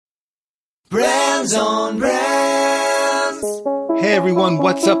Brands on Brands. Hey everyone,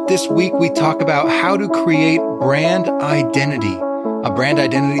 what's up? This week we talk about how to create brand identity. A brand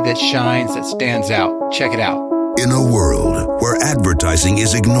identity that shines, that stands out. Check it out. In a world where advertising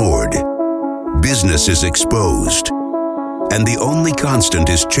is ignored, business is exposed, and the only constant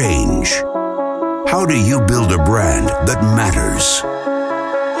is change, how do you build a brand that matters?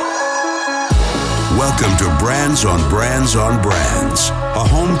 Welcome to Brands on Brands on Brands, a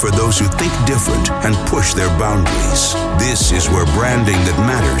home for those who think different and push their boundaries. This is where branding that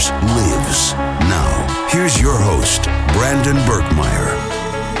matters lives. Now, here's your host, Brandon Birkmeyer.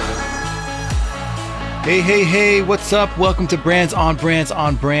 Hey, what's up? Welcome to Brands on Brands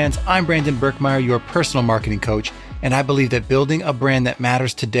on Brands. I'm Brandon Birkmeyer, your personal marketing coach, and I believe that building a brand that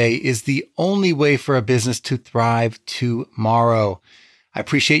matters today is the only way for a business to thrive tomorrow. I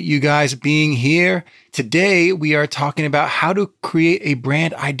appreciate you guys being here. Today, we are talking about how to create a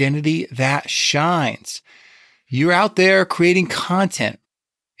brand identity that shines. You're out there creating content.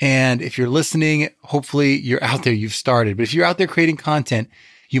 And if you're listening, hopefully you're out there, you've started. But if you're out there creating content,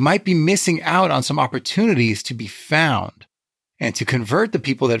 you might be missing out on some opportunities to be found and to convert the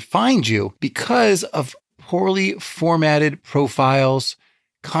people that find you because of poorly formatted profiles,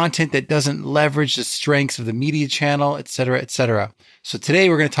 content that doesn't leverage the strengths of the media channel, et cetera, et cetera. So today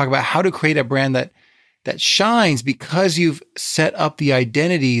we're going to talk about how to create a brand that shines because you've set up the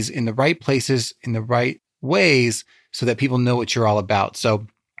identities in the right places, in the right ways, so that people know what you're all about. So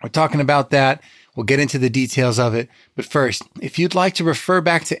we're talking about that. We'll get into the details of it. But first, if you'd like to refer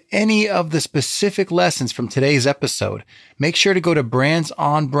back to any of the specific lessons from today's episode, make sure to go to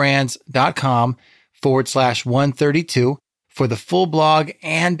brandsonbrands.com/132 for the full blog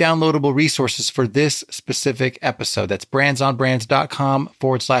and downloadable resources for this specific episode. That's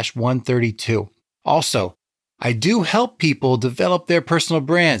brandsonbrands.com/132. Also, I do help people develop their personal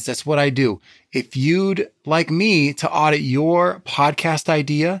brands. That's what I do. If you'd like me to audit your podcast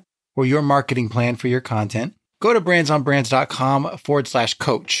idea or your marketing plan for your content, go to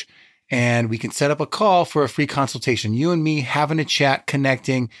brandsonbrands.com/coach and we can set up a call for a free consultation. You and me having a chat,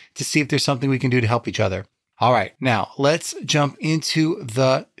 connecting to see if there's something we can do to help each other. All right, now let's jump into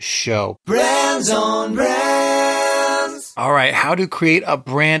the show. Brands on Brands. All right, how to create a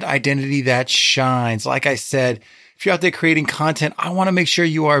brand identity that shines. Like I said, if you're out there creating content, I want to make sure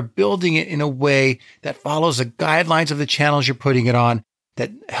you are building it in a way that follows the guidelines of the channels you're putting it on,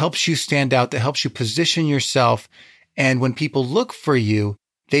 that helps you stand out, that helps you position yourself. And when people look for you,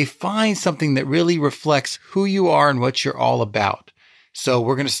 they find something that really reflects who you are and what you're all about. So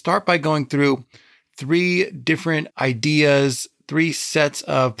we're going to start by going through 3 different ideas, 3 sets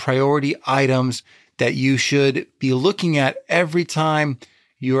of priority items that you should be looking at every time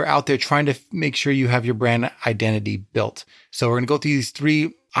you're out there trying to make sure you have your brand identity built. So we're going to go through these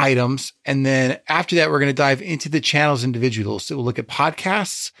 3 items. And then after that, we're going to dive into the channels individually. So we'll look at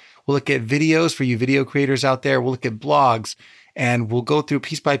podcasts. We'll look at videos for you video creators out there. We'll look at blogs, and we'll go through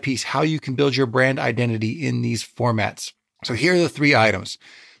piece by piece how you can build your brand identity in these formats. So here are the 3 items.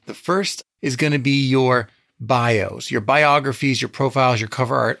 The first is going to be your bios, your biographies, your profiles, your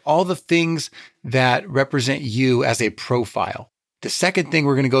cover art, all the things that represent you as a profile. The second thing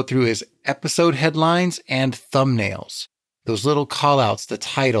we're going to go through is episode headlines and thumbnails. Those little call outs, the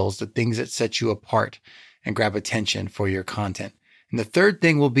titles, the things that set you apart and grab attention for your content. And the third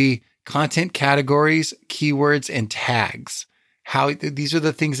thing will be content categories, keywords, and tags. How these are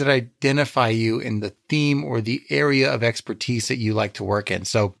the things that identify you in the theme or the area of expertise that you like to work in.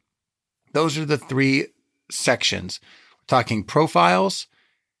 So those are the 3 sections. We're talking profiles,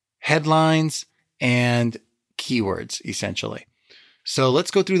 headlines, and keywords, essentially. So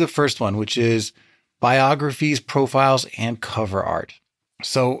let's go through the first one, which is biographies, profiles, and cover art.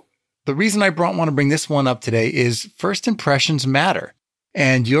 So the reason I want to bring this one up today is first impressions matter.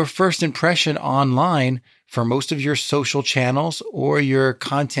 And your first impression online for most of your social channels or your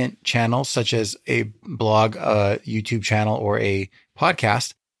content channels, such as a blog, a YouTube channel, or a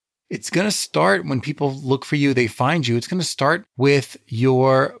podcast, it's going to start when people look for you, they find you. It's going to start with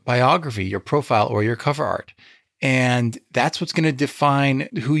your biography, your profile, or your cover art. And that's what's going to define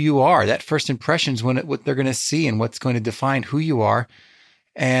who you are. That first impression is what they're going to see and what's going to define who you are.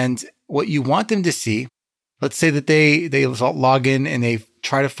 And what you want them to see, let's say that they log in and they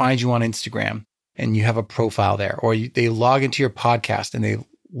try to find you on Instagram and you have a profile there, or they log into your podcast and they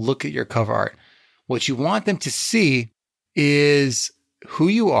look at your cover art. What you want them to see is who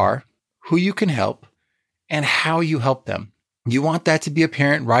you are, who you can help, and how you help them. You want that to be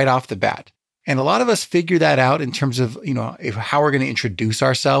apparent right off the bat. And a lot of us figure that out in terms of, how we're going to introduce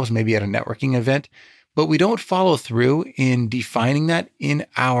ourselves, maybe at a networking event, but we don't follow through in defining that in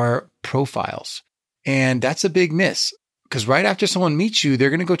our profiles. And that's a big miss because right after someone meets you, they're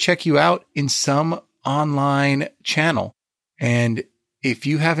going to go check you out in some online channel. And if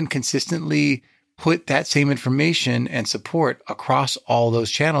you haven't consistently put that same information and support across all those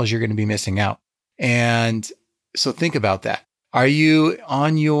channels, you're going to be missing out. And so think about that. Are you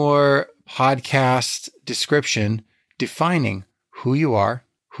on your podcast description defining who you are,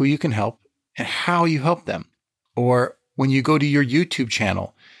 who you can help, and how you help them? Or when you go to your YouTube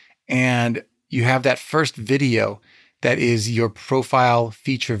channel and you have that first video that is your profile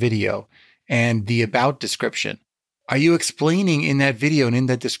feature video and the about description, are you explaining in that video and in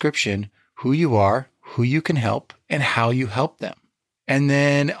that description who you are, who you can help, and how you help them? And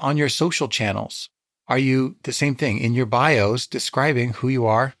then on your social channels, are you the same thing in your bios describing who you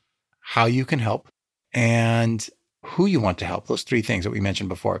are, how you can help, and who you want to help? Those three things that we mentioned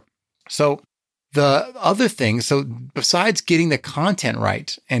before. So the other thing, so besides getting the content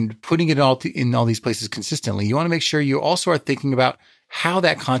right and putting it all in all these places consistently, you want to make sure you also are thinking about how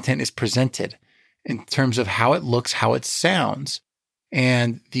that content is presented in terms of how it looks, how it sounds.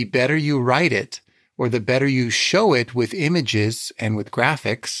 And the better you write it, or the better you show it with images and with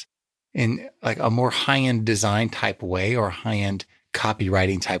graphics in like a more high-end design type way or high-end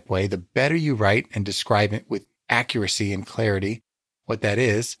copywriting type way, the better you write and describe it with accuracy and clarity, what that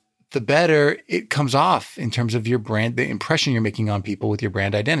is, the better it comes off in terms of your brand, the impression you're making on people with your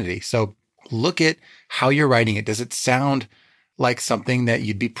brand identity. So look at how you're writing it. Does it sound like something that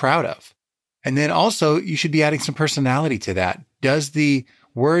you'd be proud of? And then also you should be adding some personality to that. Does the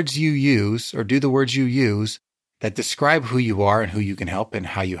words you use, or do the words you use that describe who you are and who you can help and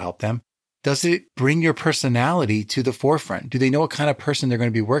how you help them, does it bring your personality to the forefront? Do they know what kind of person they're going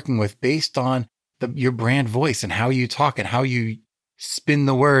to be working with based on your brand voice and how you talk and how you spin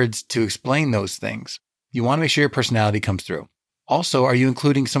the words to explain those things? You want to make sure your personality comes through. Also, are you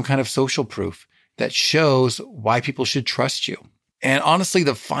including some kind of social proof that shows why people should trust you? And honestly,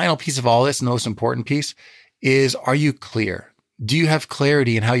 the final piece of all this, and the most important piece, is, are you clear? Do you have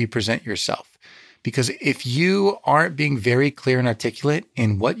clarity in how you present yourself? Because if you aren't being very clear and articulate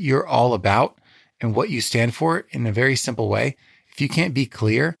in what you're all about and what you stand for in a very simple way, if you can't be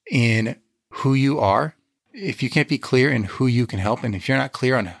clear in who you are, if you can't be clear in who you can help, and if you're not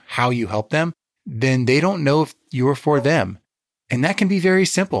clear on how you help them, then they don't know if you're for them. And that can be very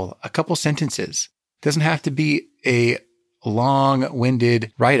simple, a couple sentences. It doesn't have to be a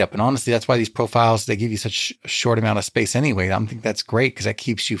long-winded write-up. And honestly, that's why these profiles, they give you such a short amount of space anyway. I think that's great because that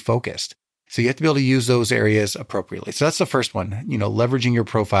keeps you focused. So you have to be able to use those areas appropriately. So that's the first one, leveraging your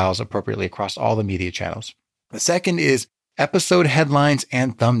profiles appropriately across all the media channels. The second is episode headlines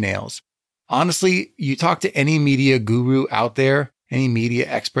and thumbnails. Honestly, you talk to any media guru out there, any media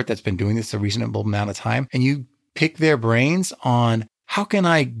expert that's been doing this a reasonable amount of time, and you pick their brains on how can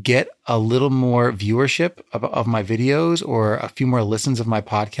I get a little more viewership of my videos, or a few more listens of my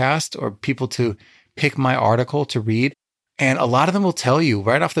podcast, or people to pick my article to read. And a lot of them will tell you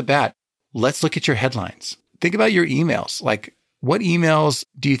right off the bat, let's look at your headlines. Think about your emails. Like, what emails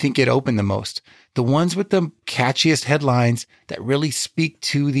do you think get opened the most? The ones with the catchiest headlines that really speak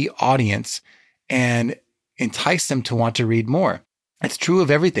to the audience and entice them to want to read more. It's true of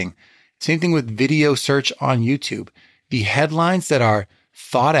everything. Same thing with video search on YouTube. The headlines that are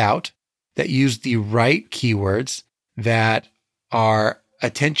thought out, that use the right keywords, that are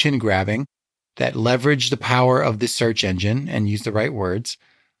attention grabbing, that leverage the power of the search engine and use the right words,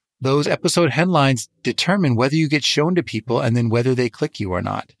 those episode headlines determine whether you get shown to people and then whether they click you or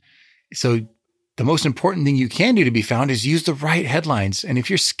not. So the most important thing you can do to be found is use the right headlines. And if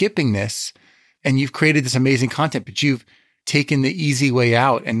you're skipping this and you've created this amazing content, but you've taken the easy way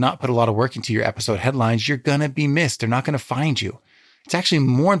out and not put a lot of work into your episode headlines, you're going to be missed. They're not going to find you. It's actually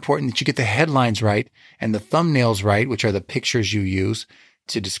more important that you get the headlines right and the thumbnails right, which are the pictures you use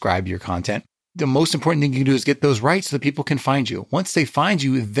to describe your content. The most important thing you can do is get those right so that people can find you. Once they find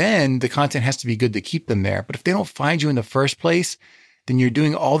you, then the content has to be good to keep them there. But if they don't find you in the first place, then you're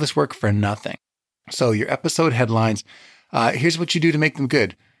doing all this work for nothing. So your episode headlines, here's what you do to make them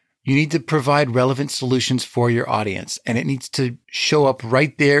good. You need to provide relevant solutions for your audience, and it needs to show up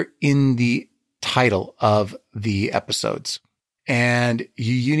right there in the title of the episodes. And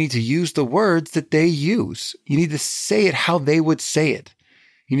you need to use the words that they use. You need to say it how they would say it.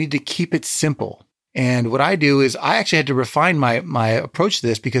 You need to keep it simple. And what I do is I actually had to refine my approach to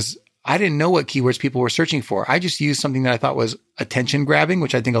this because I didn't know what keywords people were searching for. I just used something that I thought was attention grabbing,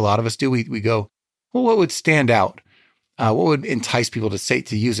 which I think a lot of us do. We go, well, what would stand out? What would entice people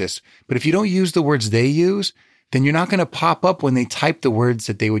to use this? But if you don't use the words they use, then you're not going to pop up when they type the words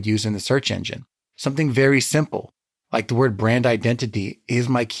that they would use in the search engine. Something very simple, like the word brand identity is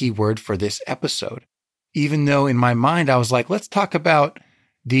my keyword for this episode. even though in my mind, I was like, let's talk about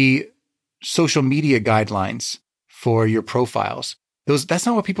the social media guidelines for your profiles. That's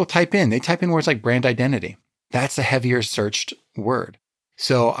not what people type in. They type in words like brand identity. That's a heavier searched word.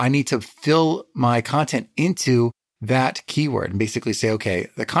 So I need to fill my content into that keyword and basically say, okay,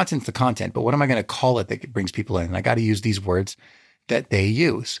 the content's the content, but what am I going to call it that brings people in? And I got to use these words that they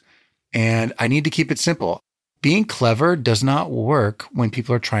use. And I need to keep it simple. Being clever does not work when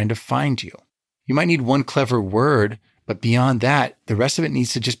people are trying to find you. You might need one clever word, but beyond that, the rest of it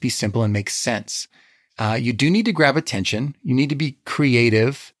needs to just be simple and make sense. You do need to grab attention. You need to be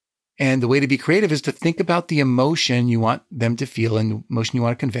creative. And the way to be creative is to think about the emotion you want them to feel and the emotion you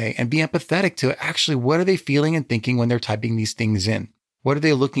want to convey, and be empathetic to actually what are they feeling and thinking when they're typing these things in? What are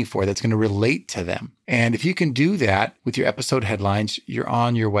they looking for that's going to relate to them? And if you can do that with your episode headlines, you're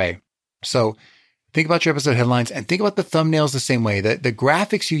on your way. So think about your episode headlines and think about the thumbnails the same way. The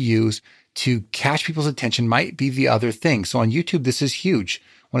graphics you use to catch people's attention might be the other thing. So on YouTube, this is huge.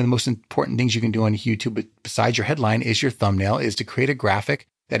 One of the most important things you can do on YouTube besides your headline is your thumbnail, is to create a graphic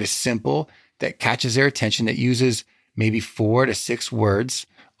that is simple, that catches their attention, that uses maybe 4 to 6 words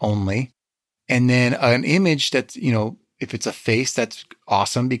only. And then an image that's, if it's a face, that's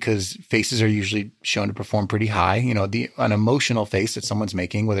awesome because faces are usually shown to perform pretty high. An emotional face that someone's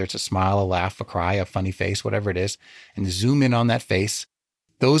making, whether it's a smile, a laugh, a cry, a funny face, whatever it is, and zoom in on that face.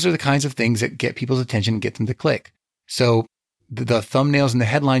 Those are the kinds of things that get people's attention and get them to click. So the thumbnails and the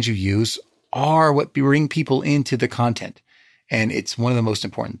headlines you use are what bring people into the content. And it's one of the most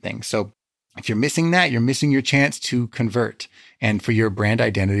important things. So if you're missing that, you're missing your chance to convert and for your brand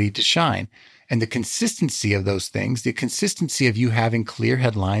identity to shine. And the consistency of those things, the consistency of you having clear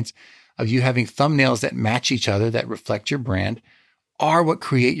headlines, of you having thumbnails that match each other, that reflect your brand, are what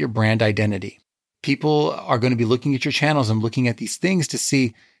create your brand identity. People are going to be looking at your channels and looking at these things to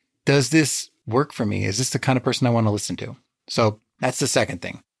see, does this work for me? Is this the kind of person I want to listen to? So that's the second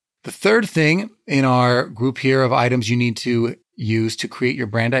thing. The third thing in our group here of items you need to use to create your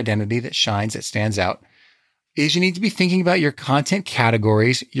brand identity that shines, that stands out, is you need to be thinking about your content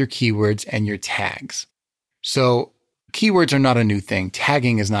categories, your keywords, and your tags. So keywords are not a new thing.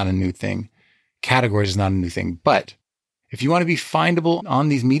 Tagging is not a new thing. Categories is not a new thing. But if you want to be findable on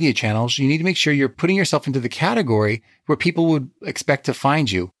these media channels, you need to make sure you're putting yourself into the category where people would expect to find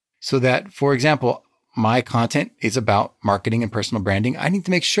you. So that, for example, my content is about marketing and personal branding. I need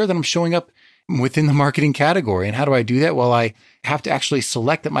to make sure that I'm showing up within the marketing category. And how do I do that? Well, I have to actually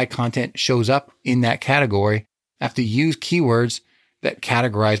select that my content shows up in that category. I have to use keywords that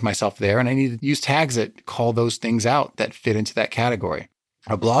categorize myself there. And I need to use tags that call those things out that fit into that category.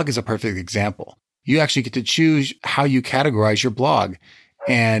 A blog is a perfect example. You actually get to choose how you categorize your blog.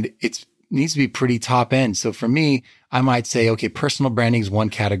 And it needs to be pretty top end. So for me, I might say, okay, personal branding is one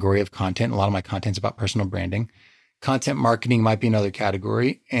category of content. A lot of my content's about personal branding. Content marketing might be another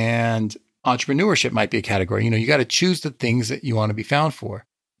category. And entrepreneurship might be a category. You got to choose the things that you want to be found for.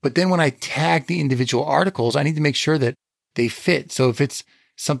 But then when I tag the individual articles, I need to make sure that they fit. So if it's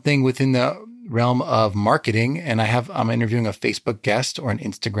something within the realm of marketing and I'm interviewing a Facebook guest or an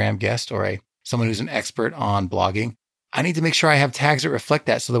Instagram guest or someone who's an expert on blogging, I need to make sure I have tags that reflect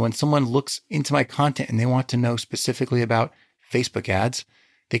that so that when someone looks into my content and they want to know specifically about Facebook ads,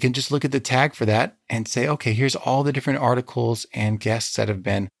 they can just look at the tag for that and say, okay, here's all the different articles and guests that have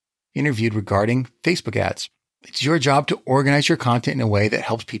been interviewed regarding Facebook ads. It's your job to organize your content in a way that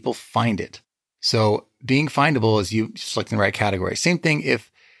helps people find it. So being findable is you selecting the right category. Same thing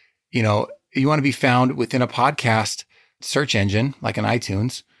if, you want to be found within a podcast search engine like an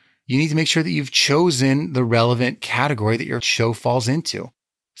iTunes, you need to make sure that you've chosen the relevant category that your show falls into.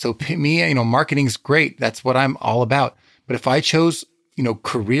 So me, marketing's great. That's what I'm all about. But if I chose,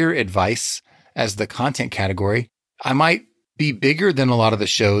 career advice as the content category, I might be bigger than a lot of the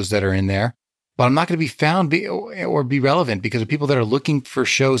shows that are in there, but I'm not going to be found or be relevant because the people that are looking for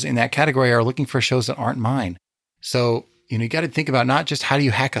shows in that category are looking for shows that aren't mine. So, you got to think about not just how do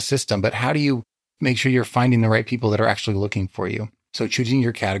you hack a system, but how do you make sure you're finding the right people that are actually looking for you. So choosing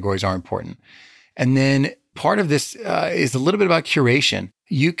your categories are important. And then part of this is a little bit about curation.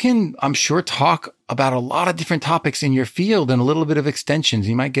 You can, I'm sure, talk about a lot of different topics in your field and a little bit of extensions.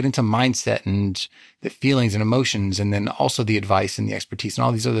 You might get into mindset and the feelings and emotions, and then also the advice and the expertise and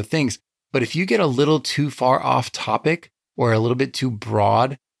all these other things. But if you get a little too far off topic or a little bit too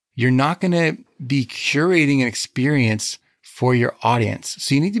broad, you're not going to be curating an experience for your audience.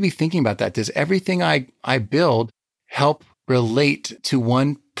 So you need to be thinking about that. Does everything I build help relate to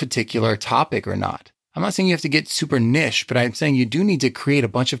one particular topic or not? I'm not saying you have to get super niche, but I'm saying you do need to create a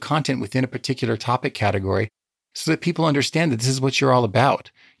bunch of content within a particular topic category so that people understand that this is what you're all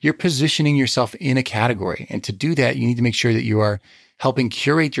about. you're positioning yourself in a category. And to do that, you need to make sure that you are helping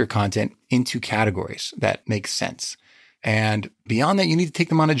curate your content into categories that make sense. And beyond that, you need to take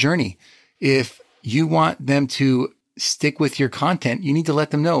them on a journey. If you want them to stick with your content, you need to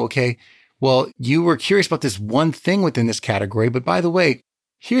let them know, okay, well, you were curious about this one thing within this category, but by the way,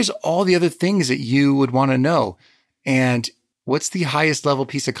 here's all the other things that you would want to know. And what's the highest level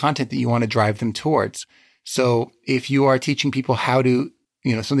piece of content that you want to drive them towards? So if you are teaching people how to,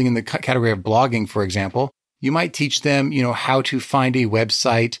 something in the category of blogging, for example, you might teach them, how to find a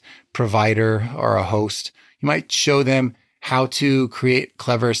website provider or a host. You might show them how to create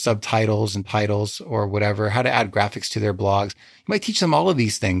clever subtitles and titles or whatever, how to add graphics to their blogs. You might teach them all of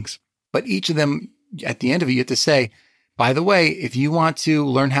these things, but each of them, at the end of it, you have to say, by the way, if you want to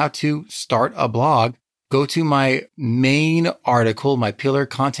learn how to start a blog, go to my main article, my pillar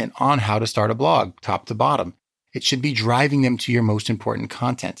content on how to start a blog, top to bottom. It should be driving them to your most important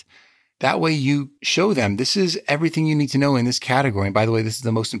content. That way you show them this is everything you need to know in this category. And by the way, this is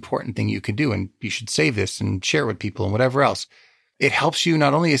the most important thing you could do. And you should save this and share it with people and whatever else. It helps you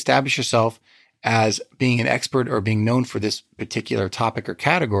not only establish yourself as being an expert or being known for this particular topic or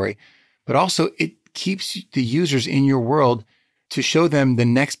category, but also it keeps the users in your world to show them the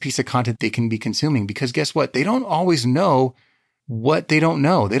next piece of content they can be consuming. Because guess what? They don't always know what they don't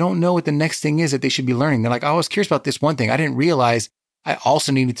know. They don't know what the next thing is that they should be learning. They're like, oh, I was curious about this one thing. I didn't realize I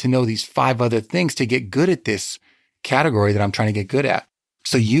also needed to know these 5 other things to get good at this category that I'm trying to get good at.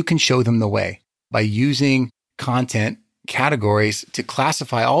 So you can show them the way by using content categories to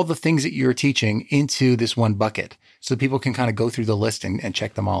classify all the things that you're teaching into this one bucket so people can kind of go through the list and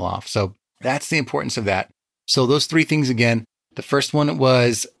check them all off. So that's the importance of that. So those 3 things again, the first one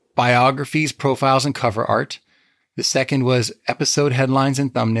was biographies, profiles, and cover art. The second was episode headlines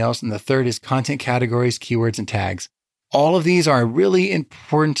and thumbnails. And the third is content categories, keywords, and tags. All of these are really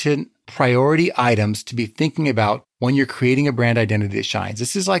important priority items to be thinking about when you're creating a brand identity that shines.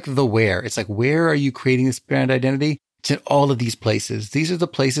 This is like the where. It's like, where are you creating this brand identity? It's in all of these places. These are the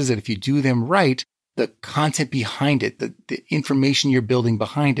places that if you do them right, the content behind it, the information you're building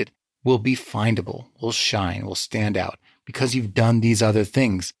behind it will be findable, will shine, will stand out because you've done these other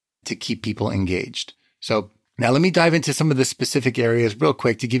things to keep people engaged. So now let me dive into some of the specific areas real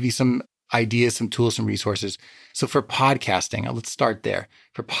quick to give you some ideas, some tools, some resources. So for podcasting, let's start there.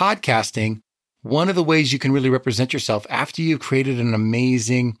 For podcasting, one of the ways you can really represent yourself after you've created an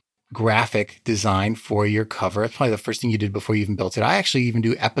amazing graphic design for your cover, it's probably the first thing you did before you even built it. I actually even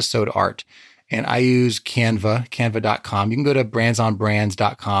do episode art and I use Canva, canva.com. You can go to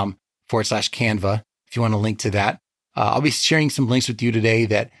brandsonbrands.com/Canva if you want to link to that. I'll be sharing some links with you today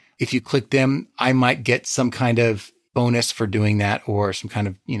that if you click them, I might get some kind of bonus for doing that or some kind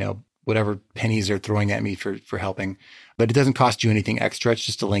of, whatever pennies they're throwing at me for helping. But it doesn't cost you anything extra. It's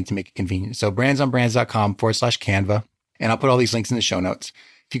just a link to make it convenient. So brandsonbrands.com/Canva. And I'll put all these links in the show notes.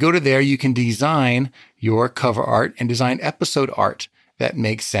 If you go to there, you can design your cover art and design episode art that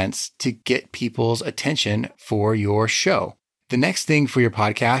makes sense to get people's attention for your show. The next thing for your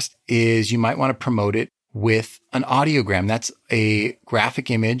podcast is you might want to promote it with an audiogram. That's a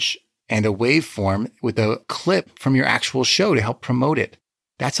graphic image and a waveform with a clip from your actual show to help promote it.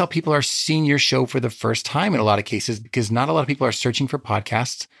 That's how people are seeing your show for the first time in a lot of cases, because not a lot of people are searching for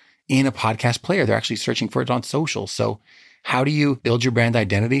podcasts in a podcast player. They're actually searching for it on social. So how do you build your brand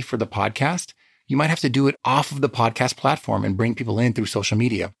identity for the podcast? You might have to do it off of the podcast platform and bring people in through social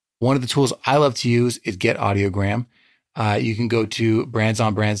media. One of the tools I love to use is Get Audiogram. You can go to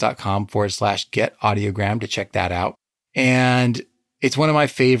brandsonbrands.com/Get Audiogram to check that out. And it's one of my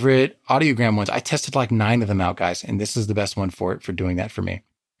favorite audiogram ones. I tested like 9 of them out, guys, and this is the best one for doing that for me.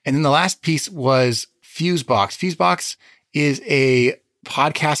 And then the last piece was Fusebox. Fusebox is a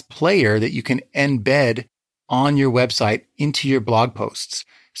podcast player that you can embed on your website into your blog posts.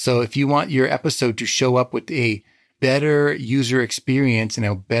 So if you want your episode to show up with a better user experience and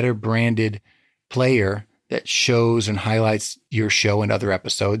a better branded player that shows and highlights your show and other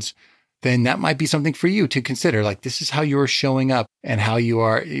episodes, then that might be something for you to consider. Like, this is how you're showing up and how you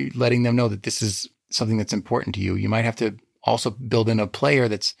are letting them know that this is something that's important to you. You might have to also build in a player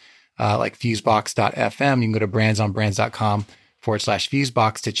that's like Fusebox.fm. You can go to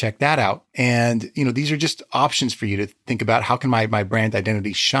brandsonbrands.com/Fusebox to check that out. And, these are just options for you to think about how can my brand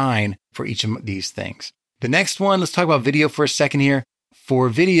identity shine for each of these things. The next one, let's talk about video for a second here. For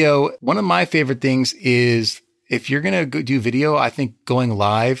video, one of my favorite things is if you're going to do video, I think going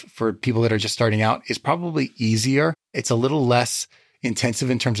live for people that are just starting out is probably easier. It's a little less intensive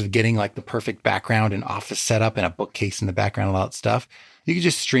in terms of getting like the perfect background and office setup and a bookcase in the background and all that stuff. You can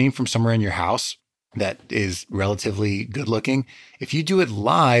just stream from somewhere in your house. that is relatively good looking. If you do it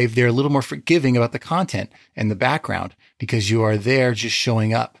live, they're a little more forgiving about the content and the background because you are there just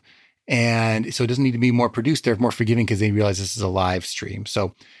showing up. And so it doesn't need to be more produced. They're more forgiving because they realize this is a live stream.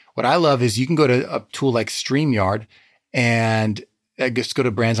 So what I love is you can go to a tool like StreamYard and just go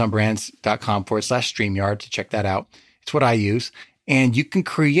to brandsonbrands.com/StreamYard to check that out. It's what I use. And you can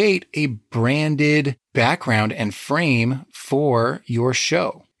create a branded background and frame for your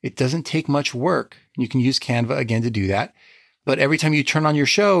show. It doesn't take much work. You can use Canva again to do that. But every time you turn on your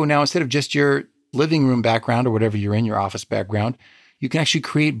show, now instead of just your living room background or whatever you're in, your office background, you can actually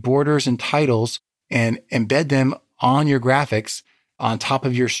create borders and titles and embed them on your graphics on top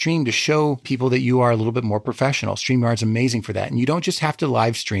of your stream to show people that you are a little bit more professional. StreamYard's amazing for that. And you don't just have to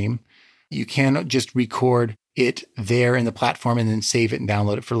live stream. You can just record it there in the platform and then save it and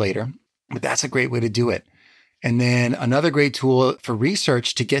download it for later. But that's a great way to do it. And then another great tool for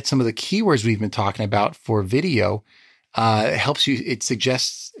research to get some of the keywords we've been talking about for video, it helps you, it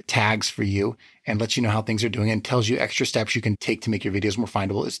suggests tags for you and lets you know how things are doing and tells you extra steps you can take to make your videos more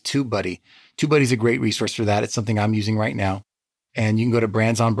findable is TubeBuddy. TubeBuddy is a great resource for that. It's something I'm using right now. And you can go to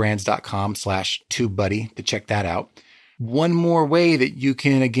brandsonbrands.com/TubeBuddy to check that out. One more way that you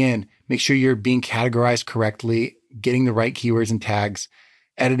can, again, make sure you're being categorized correctly, getting the right keywords and tags,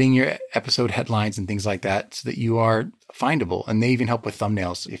 editing your episode headlines and things like that so that you are findable. And they even help with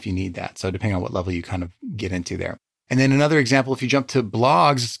thumbnails if you need that. So depending on what level you kind of get into there. And then another example, if you jump to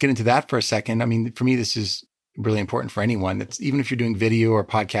blogs, let's get into that for a second. I mean, for me, this is really important for anyone. It's even if you're doing video or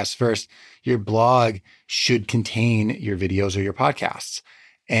podcasts first, your blog should contain your videos or your podcasts.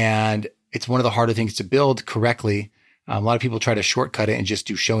 And it's one of the harder things to build correctly. A lot of people try to shortcut it and just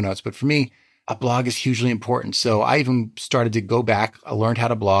do show notes. But for me, a blog is hugely important. So I even started to go back. I learned how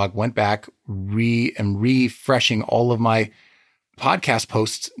to blog, went back, refreshing all of my podcast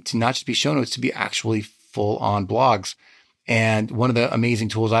posts to not just be show notes, to be actually full on blogs. And one of the amazing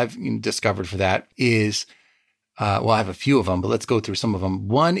tools I've discovered for that is, I have a few of them, but let's go through some of them.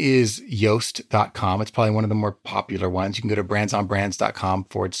 One is Yoast.com. It's probably one of the more popular ones. You can go to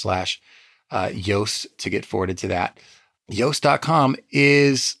brandsonbrands.com/Yoast to get forwarded to that. Yoast.com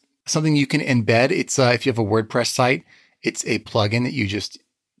is something you can embed. It's if you have a WordPress site, it's a plugin that you just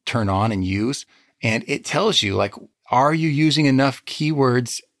turn on and use. And it tells you, like, are you using enough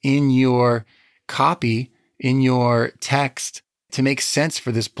keywords in your copy, in your text to make sense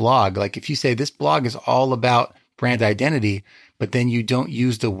for this blog? Like if you say this blog is all about brand identity, but then you don't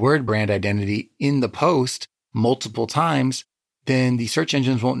use the word brand identity in the post multiple times, then the search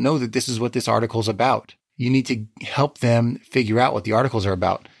engines won't know that this is what this article is about. You need to help them figure out what the articles are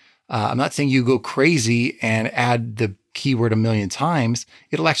about. I'm not saying you go crazy and add the keyword a million times.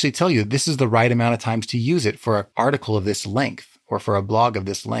 It'll actually tell you this is the right amount of times to use it for an article of this length or for a blog of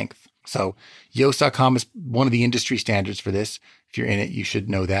this length. So Yoast.com is one of the industry standards for this. If you're in it, you should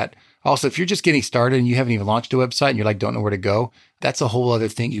know that. Also, if you're just getting started and you haven't even launched a website and you're like, don't know where to go, that's a whole other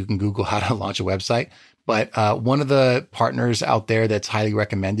thing. You can Google how to launch a website. But one of the partners out there that's highly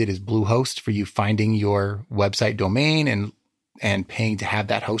recommended is Bluehost for you finding your website domain and paying to have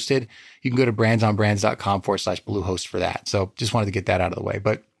that hosted. You can go to brandsonbrands.com/Bluehost for that. So just wanted to get that out of the way.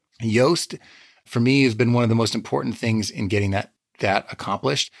 But Yoast, for me, has been one of the most important things in getting that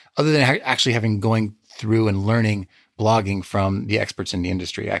accomplished, other than actually going through and learning blogging from the experts in the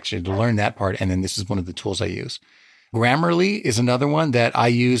industry, actually to learn that part. And then this is one of the tools I use. Grammarly is another one that I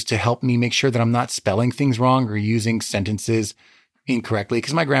use to help me make sure that I'm not spelling things wrong or using sentences incorrectly,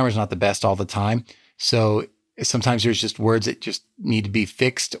 because my grammar is not the best all the time. So sometimes there's just words that just need to be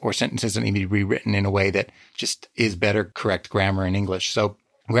fixed or sentences that need to be rewritten in a way that just is better correct grammar in English. So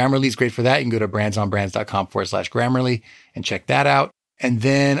Grammarly is great for that. You can go to brandsonbrands.com/Grammarly and check that out. And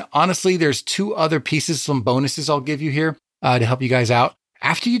then honestly, there's two other pieces, some bonuses I'll give you here to help you guys out.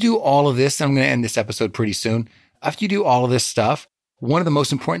 After you do all of this, I'm going to end this episode pretty soon. After you do all of this stuff, one of the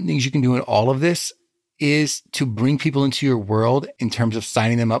most important things you can do in all of this is to bring people into your world in terms of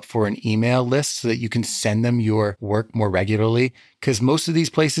signing them up for an email list so that you can send them your work more regularly. Because most of these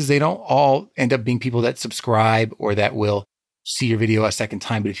places, they don't all end up being people that subscribe or that will see your video a second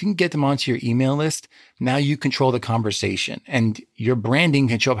time. But if you can get them onto your email list, now you control the conversation and your branding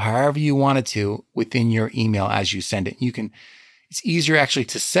can show up however you want it to within your email as you send it. It's easier actually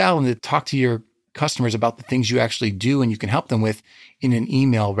to sell and to talk to your customers about the things you actually do and you can help them with in an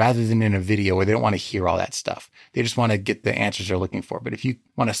email rather than in a video where they don't want to hear all that stuff. They just want to get the answers they're looking for. But if you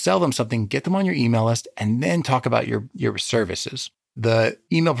want to sell them something, get them on your email list and then talk about your services. The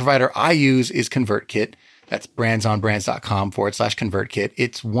email provider I use is ConvertKit. That's brandsonbrands.com/ConvertKit.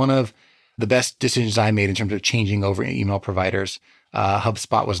 It's one of the best decisions I made in terms of changing over email providers.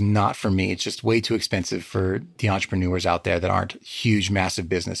 HubSpot was not for me. It's just way too expensive for the entrepreneurs out there that aren't huge, massive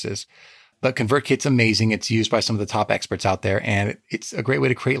businesses. But ConvertKit's amazing. It's used by some of the top experts out there, and it's a great way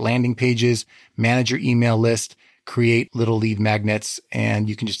to create landing pages, manage your email list, create little lead magnets, and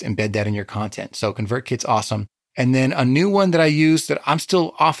you can just embed that in your content. So ConvertKit's awesome. And then a new one that I use that I'm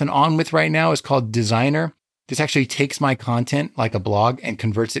still off and on with right now is called Designer. This actually takes my content like a blog and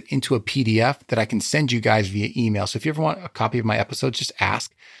converts it into a PDF that I can send you guys via email. So if you ever want a copy of my episodes, just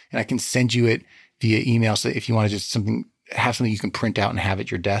ask and I can send you it via email. So if you want to just have something you can print out and have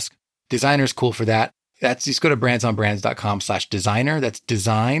at your desk. Designer is cool for that. Just go to brandsonbrands.com/designer. That's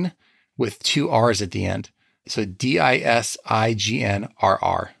design with 2 R's at the end. So DISIGNRR.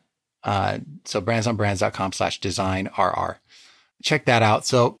 So brandsonbrands.com/designrr. Check that out.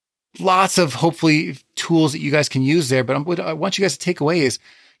 So lots of hopefully tools that you guys can use there. But what I want you guys to take away is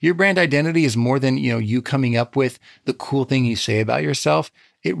your brand identity is more than, you coming up with the cool thing you say about yourself.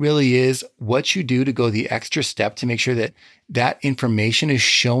 It really is what you do to go the extra step to make sure that that information is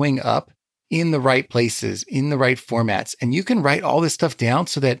showing up in the right places, in the right formats. And you can write all this stuff down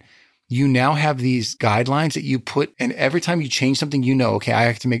so that you now have these guidelines that you put, and every time you change something, okay, I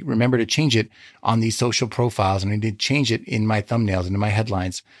have to remember to change it on these social profiles, and I need to change it in my thumbnails and in my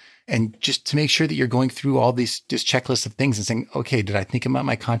headlines. And just to make sure that you're going through all this checklist of things and saying, okay, did I think about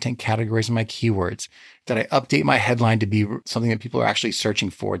my content categories and my keywords? Did I update my headline to be something that people are actually searching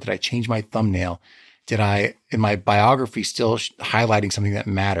for? Did I change my thumbnail? Did I, in my biography, still highlighting something that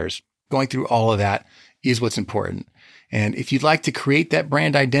matters? Going through all of that is what's important. And if you'd like to create that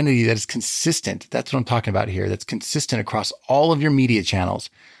brand identity that is consistent, that's what I'm talking about here, that's consistent across all of your media channels,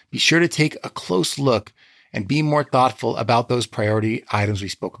 be sure to take a close look and be more thoughtful about those priority items we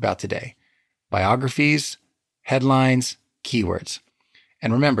spoke about today. Biographies, headlines, keywords.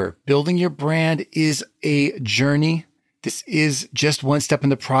 And remember, building your brand is a journey. This is just one step in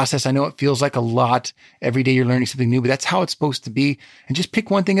the process. I know it feels like a lot. Every day you're learning something new, but that's how it's supposed to be. And just pick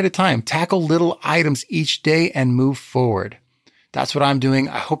one thing at a time. Tackle little items each day and move forward. That's what I'm doing.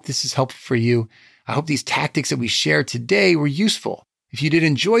 I hope this is helpful for you. I hope these tactics that we shared today were useful. If you did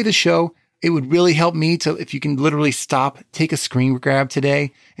enjoy the show, it would really help me if you can literally stop, take a screen grab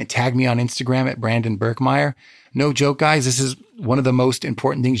today and tag me on Instagram at Brandon Birkmeyer. No joke, guys. This is one of the most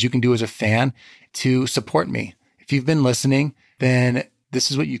important things you can do as a fan to support me. If you've been listening, then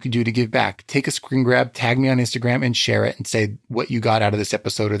this is what you can do to give back. Take a screen grab, tag me on Instagram and share it and say what you got out of this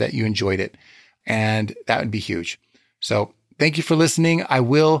episode or that you enjoyed it. And that would be huge. So thank you for listening. I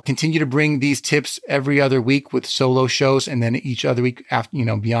will continue to bring these tips every other week with solo shows. And then each other week after,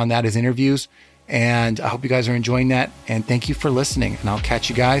 beyond that is interviews. And I hope you guys are enjoying that. And thank you for listening. And I'll catch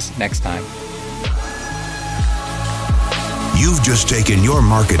you guys next time. You've just taken your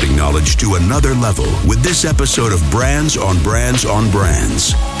marketing knowledge to another level with this episode of Brands on Brands on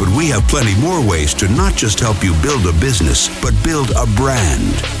Brands. But we have plenty more ways to not just help you build a business, but build a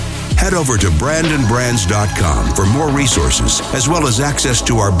brand. Head over to brandonbrands.com for more resources, as well as access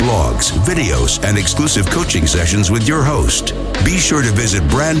to our blogs, videos, and exclusive coaching sessions with your host. Be sure to visit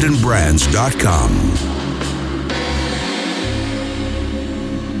brandonbrands.com.